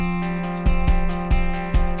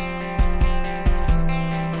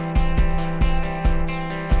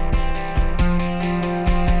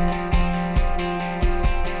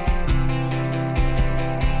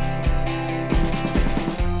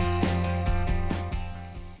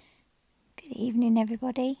Evening,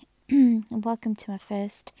 everybody, and welcome to my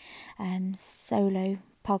first solo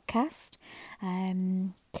podcast.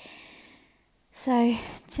 So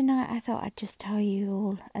tonight I thought I'd just tell you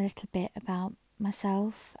all a little bit about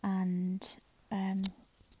myself and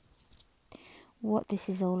what this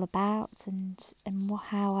is all about and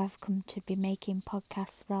how I've come to be making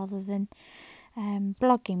podcasts rather than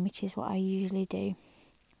blogging, which is what I usually do.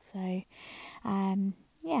 So,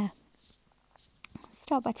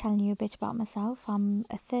 start by telling you a bit about myself. I'm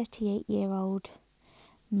a 38-year-old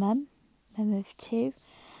mum of two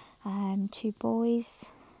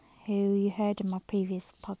boys who you heard in my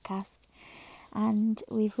previous podcast, and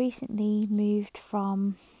we've recently moved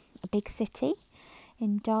from a big city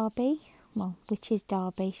in Derby, which is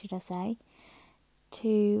Derby should I say,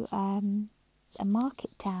 to a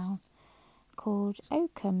market town called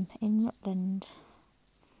Oakham in Rutland.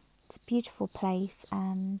 It's a beautiful place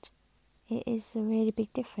and it is a really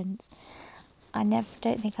big difference. I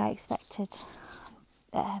don't think I expected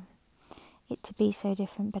it to be so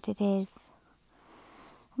different, but it is.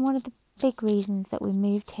 And one of the big reasons that we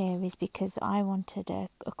moved here is because I wanted a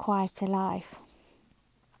quieter life.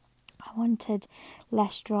 I wanted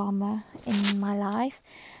less drama in my life,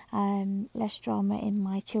 less drama in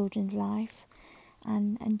my children's life,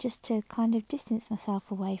 and just to kind of distance myself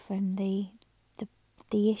away from the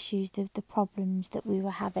issues, the problems that we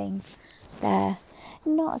were having there.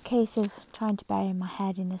 Not a case of trying to bury my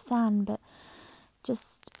head in the sand, but just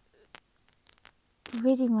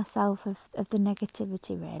ridding myself of the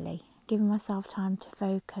negativity, really, giving myself time to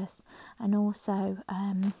focus, and also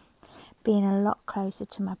being a lot closer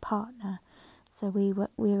to my partner. So we were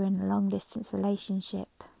in a long distance relationship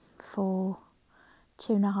for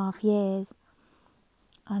 2.5 years,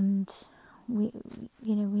 and we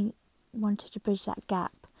wanted to bridge that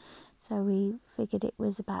gap. So we figured it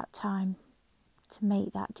was about time to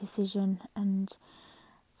make that decision, and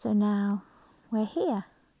so now we're here.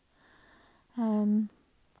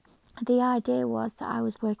 The idea was that I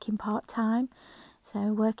was working part-time,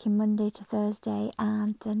 so working Monday to Thursday,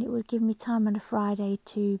 and then it would give me time on a Friday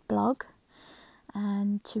to blog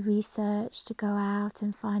and to research, to go out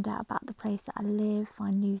and find out about the place that I live,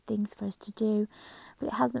 find new things for us to do. But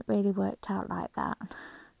it hasn't really worked out like that.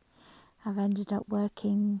 I've ended up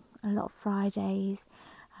working a lot of Fridays.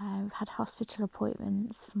 I've had hospital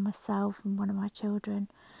appointments for myself and one of my children.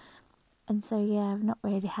 And so, I've not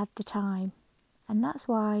really had the time. And that's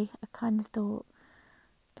why I kind of thought,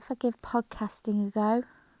 if I give podcasting a go,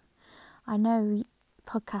 I know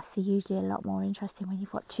podcasts are usually a lot more interesting when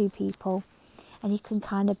you've got two people and you can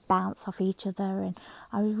kind of bounce off each other. And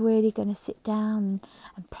I was really going to sit down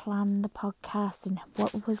and plan the podcast and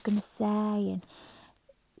what I was going to say and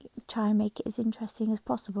try and make it as interesting as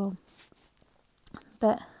possible.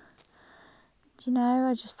 But,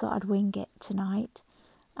 I just thought I'd wing it tonight.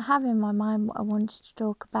 I have in my mind what I wanted to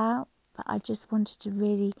talk about, but I just wanted to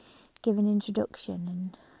really give an introduction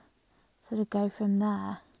and sort of go from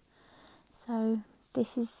there. So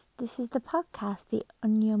this is the podcast, the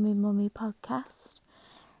Unyummy Mummy podcast,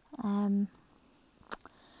 and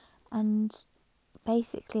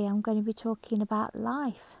basically I'm going to be talking about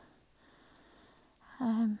life.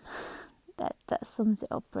 That sums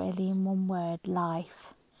it up really in one word: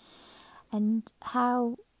 life. And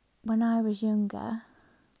how, when I was younger,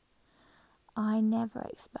 I never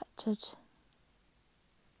expected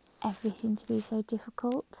everything to be so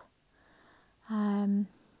difficult.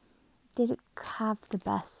 Didn't have the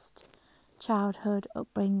best childhood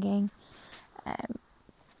upbringing.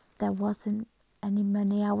 There wasn't any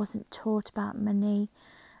money. I wasn't taught about money.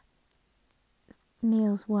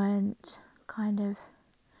 Meals weren't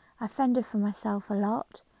I fended for myself a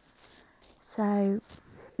lot. So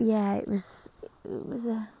it was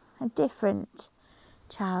a different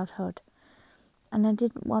childhood, and I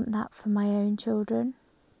didn't want that for my own children.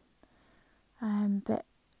 But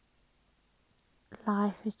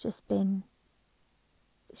life has just been,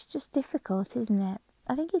 it's just difficult, isn't it?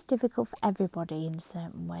 I think it's difficult for everybody in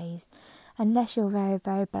certain ways, unless you're very,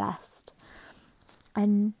 very blessed.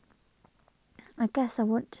 And I guess I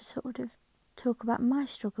want to sort of talk about my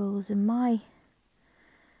struggles and my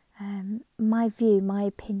view, my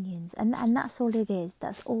opinions, and that's all it is.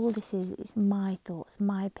 That's all this is. It's my thoughts,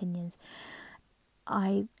 my opinions.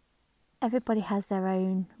 Everybody has their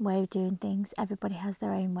own way of doing things. Everybody has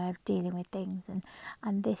their own way of dealing with things,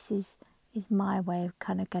 and this is my way of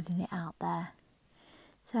kind of getting it out there.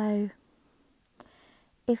 So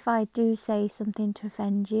if I do say something to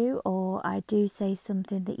offend you, or I do say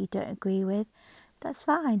something that you don't agree with, that's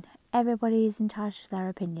fine. Everybody is entitled to their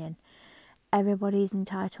opinion. Everybody is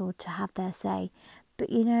entitled to have their say. But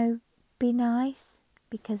be nice.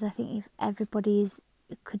 because I think if everybody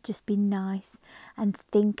could just be nice and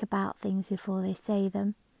think about things before they say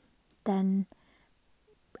them, then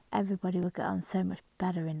everybody would get on so much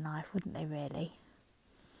better in life, wouldn't they, really?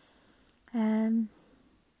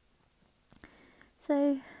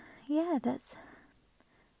 So yeah, that's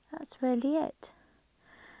really it.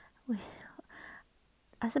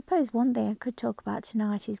 I suppose one thing I could talk about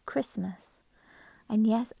tonight is Christmas. And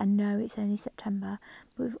yes, I know it's only September,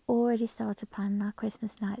 but we've already started planning our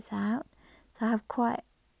Christmas nights out. So I have quite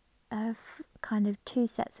kind of two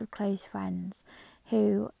sets of close friends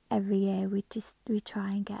who every year we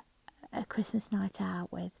try and get a Christmas night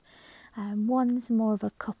out with. One's more of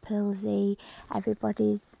a couplesy,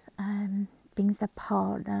 everybody's brings their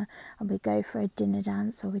partner and we go for a dinner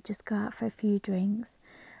dance or we just go out for a few drinks.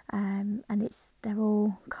 And they're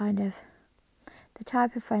all kind of the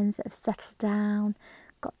type of friends that have settled down,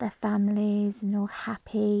 got their families and all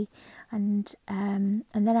happy. And then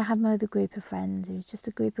I have my other group of friends who's just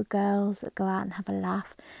a group of girls that go out and have a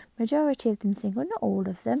laugh. Majority of them single, not all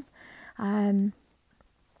of them.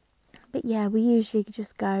 But yeah, we usually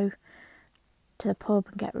just go to the pub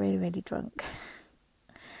and get really, really drunk.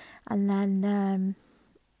 And then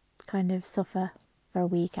kind of suffer for a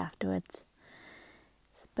week afterwards.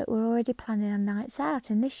 But we're already planning on nights out,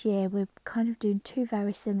 and this year we're kind of doing two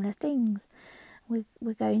very similar things.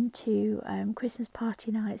 We're going to Christmas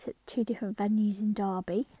party nights at two different venues in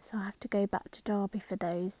Derby, so I have to go back to Derby for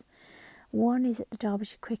those. One is at the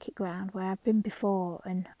Derbyshire Cricket Ground where I've been before,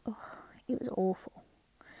 and it was awful.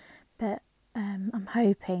 But I'm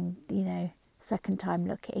hoping, second time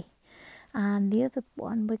lucky. And the other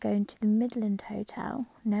one, we're going to the Midland Hotel.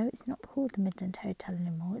 No, it's not called the Midland Hotel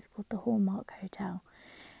anymore, it's called the Hallmark Hotel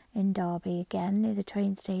in Derby, again near the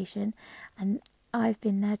train station. And I've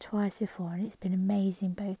been there twice before and it's been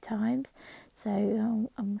amazing both times.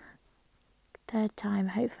 So third time,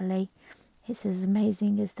 hopefully it's as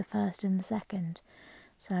amazing as the first and the second.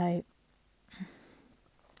 So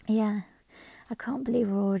yeah, I can't believe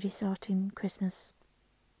we're already starting Christmas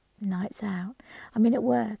nights out. I mean, at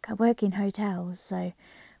work, I work in hotels, so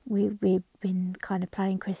we've been kind of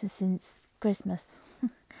planning Christmas since Christmas.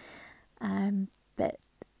 But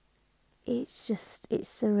it's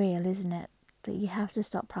surreal, isn't it? That you have to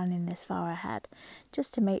start planning this far ahead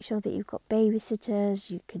just to make sure that you've got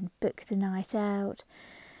babysitters, you can book the night out.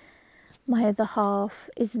 My other half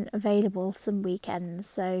isn't available some weekends,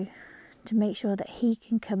 so to make sure that he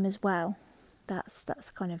can come as well,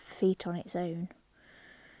 that's kind of feat on its own.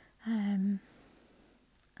 And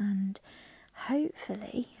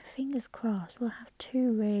hopefully, fingers crossed, we'll have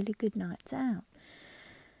two really good nights out.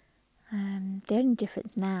 The only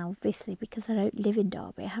difference now, obviously, because I don't live in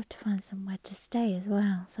Derby, I have to find somewhere to stay as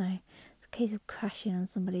well. So it's a case of crashing on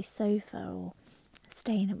somebody's sofa or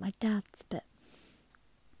staying at my dad's. But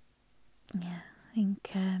yeah, I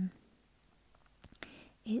think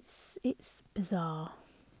it's bizarre.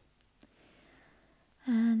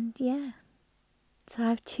 And yeah, so I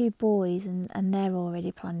have two boys, and they're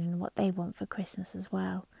already planning what they want for Christmas as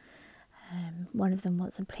well. One of them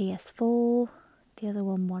wants a PS4, the other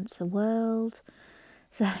one wants a World.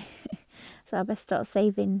 So I best start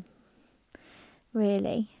saving,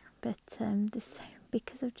 really. But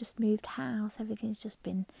because I've just moved house, everything's just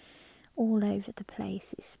been all over the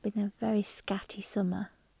place. It's been a very scatty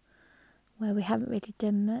summer where we haven't really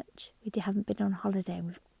done much. We haven't been on holiday.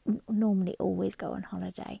 We normally always go on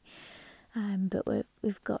holiday. But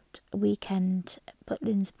we've got a weekend at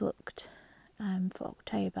Butlins booked for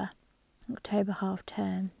October half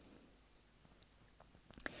term,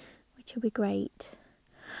 which will be great.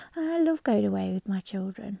 And I love going away with my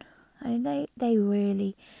children. I mean, they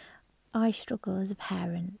really, I struggle as a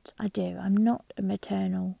parent. I do. I'm not a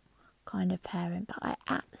maternal kind of parent, but I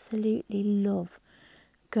absolutely love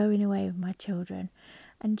going away with my children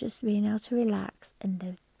and just being able to relax, and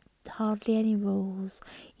there's hardly any rules.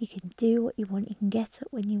 You can do what you want, you can get up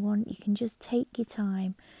when you want, you can just take your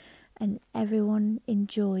time, and everyone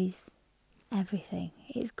enjoys everything.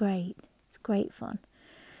 It's great. It's great fun.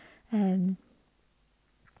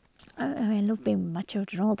 I love being with my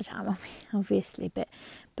children all the time, obviously, but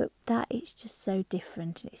that is just so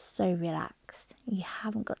different. It's so relaxed. You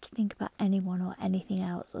haven't got to think about anyone or anything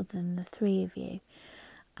else other than the three of you,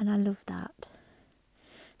 and I love that.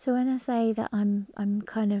 So when I say that I'm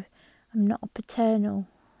not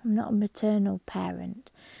a maternal parent,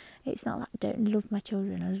 it's not that I don't love my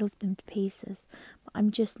children. I love them to pieces, but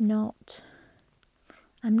I'm not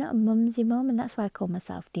a mumsy mum, and that's why I call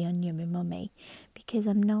myself the unyummy mummy, because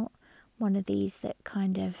I'm not one of these that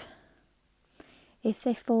kind of, if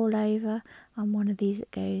they fall over, I'm one of these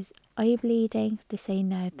that goes, are you bleeding? If they say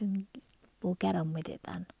no, then we'll get on with it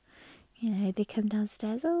then. They come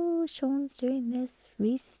downstairs, oh, Sean's doing this,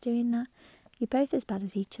 Reese is doing that. You're both as bad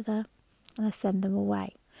as each other. And I send them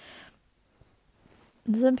away.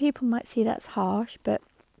 And some people might see that's harsh, but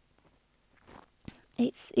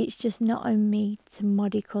it's just not on me to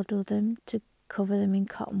mollycoddle them, to cover them in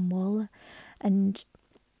cotton wool and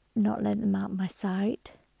not let them out of my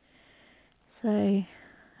sight. So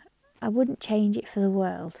I wouldn't change it for the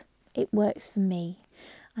world. It works for me,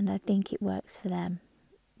 and I think it works for them.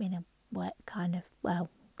 Work kind of, well,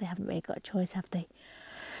 they haven't really got a choice, have they?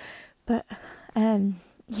 But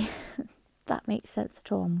yeah, that makes sense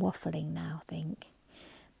at all. I'm waffling now, I think.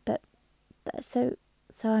 But so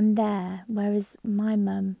I'm there, whereas my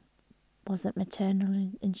mum wasn't maternal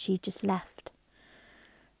and she just left.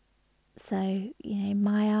 So,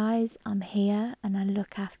 my eyes, I'm here and I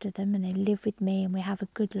look after them and they live with me and we have a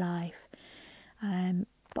good life.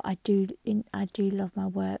 But I do love my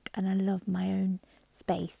work and I love my own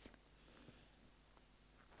space.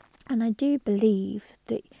 And I do believe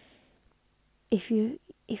that if you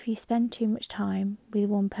spend too much time with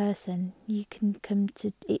one person, you can come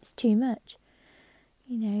to it's too much.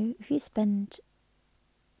 If you spend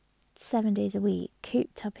 7 days a week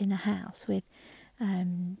cooped up in a house with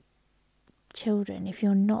children, if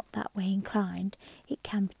you're not that way inclined, it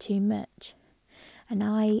can be too much. And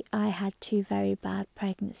I had 2 very bad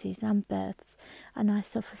pregnancies and births, and I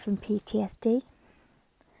suffer from PTSD.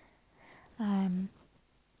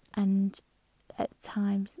 And at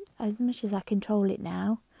times, as much as I control it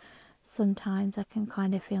now, sometimes I can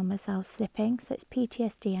kind of feel myself slipping. So it's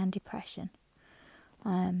PTSD and depression.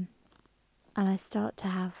 And I start to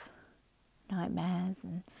have nightmares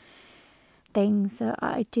and things. So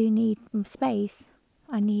I do need space.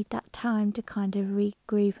 I need that time to kind of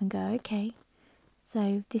regroup and go, okay,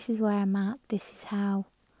 so this is where I'm at. This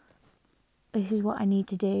is what I need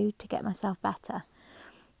to do to get myself better.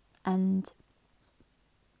 And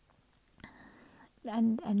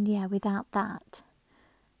yeah, without that,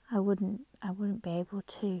 I wouldn't be able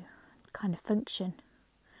to kind of function.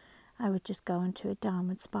 I would just go into a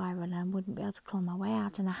downward spiral and I wouldn't be able to claw my way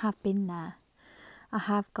out. And I have been there. I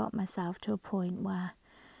have got myself to a point where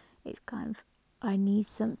it's kind of, I need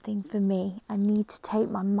something for me. I need to take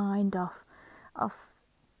my mind off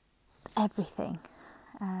everything.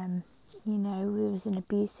 We was an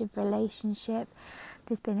abusive relationship.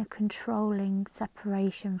 There's been a controlling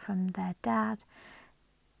separation from their dad.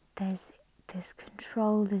 There's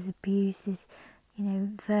control, there's abuse, there's,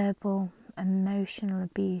 verbal, emotional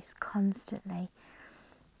abuse constantly.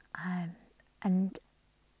 And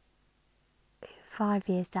 5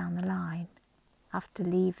 years down the line, after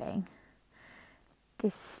leaving,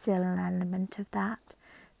 there's still an element of that.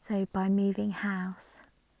 So by moving house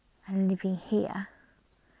and living here,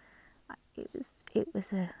 it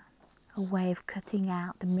was a way of cutting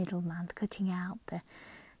out the middleman, cutting out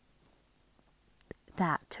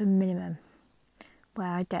that to a minimum, where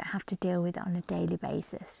I don't have to deal with it on a daily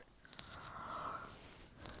basis.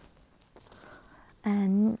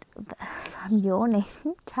 And I'm yawning,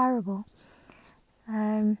 terrible.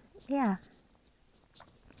 Yeah.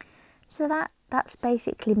 So that's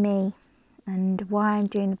basically me and why I'm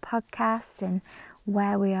doing the podcast and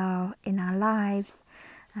where we are in our lives,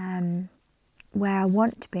 where I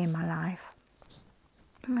want to be in my life.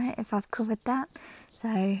 Right, if I've covered that.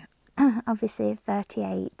 So obviously at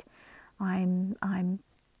 38, I'm an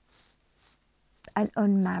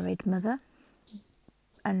unmarried mother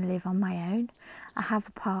and live on my own. I have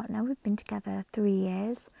a partner. We've been together 3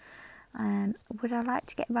 years. Would I like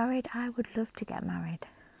to get married? I would love to get married.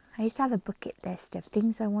 I used to have a bucket list of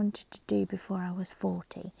things I wanted to do before I was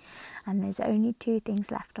 40, and there's only 2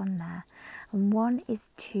 things left on there. And one is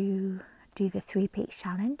to do the 3 Peaks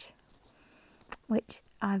Challenge, which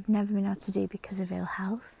I've never been able to do because of ill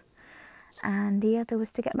health. And the other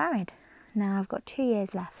was to get married. Now I've got 2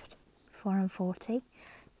 years left before I'm 40.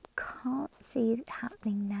 Can't see it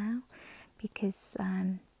happening now because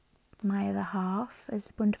my other half,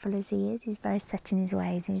 as wonderful as he is, he's very set in his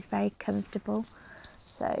ways and he's very comfortable.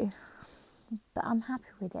 So, but I'm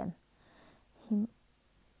happy with him.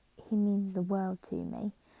 He means the world to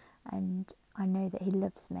me, and I know that he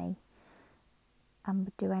loves me and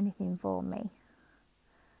would do anything for me.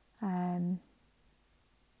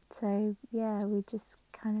 So yeah, we just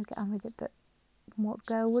kind of get on with it. But what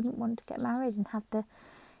girl wouldn't want to get married and have the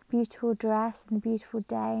beautiful dress and the beautiful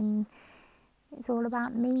day, and it's all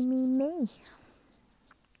about me.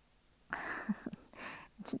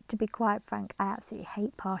 To be quite frank, I absolutely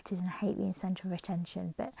hate parties and I hate being centre of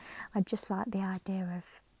attention, but I just like the idea of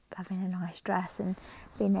having a nice dress and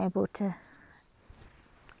being able to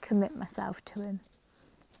commit myself to him,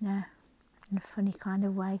 in a funny kind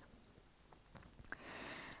of way.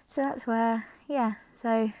 So that's where,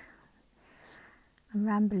 so I'm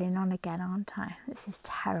rambling on again, aren't I? This is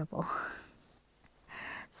terrible.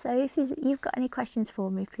 So if you've got any questions for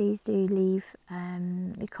me, please do leave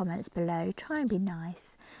the comments below. Try and be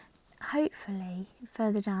nice. Hopefully,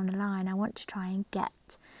 further down the line, I want to try and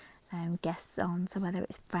get guests on. So whether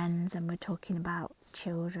it's friends and we're talking about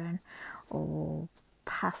children or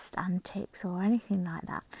past antics or anything like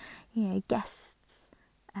that, guests,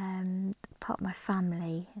 part of my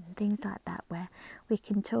family and things like that, where we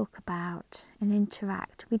can talk about and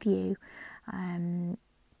interact with you,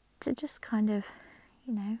 to just kind of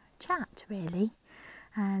chat really,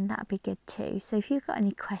 and that'd be good too. So if you've got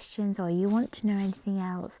any questions or you want to know anything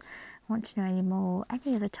else, want to know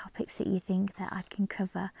any other topics that you think that I can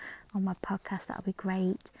cover on my podcast, that'll be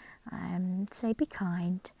great. So be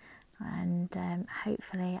kind, and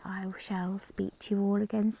hopefully I shall speak to you all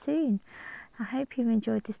again soon. I hope you've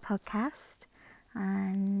enjoyed this podcast,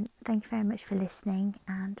 and thank you very much for listening,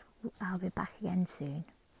 and I'll be back again soon.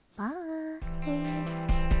 Bye.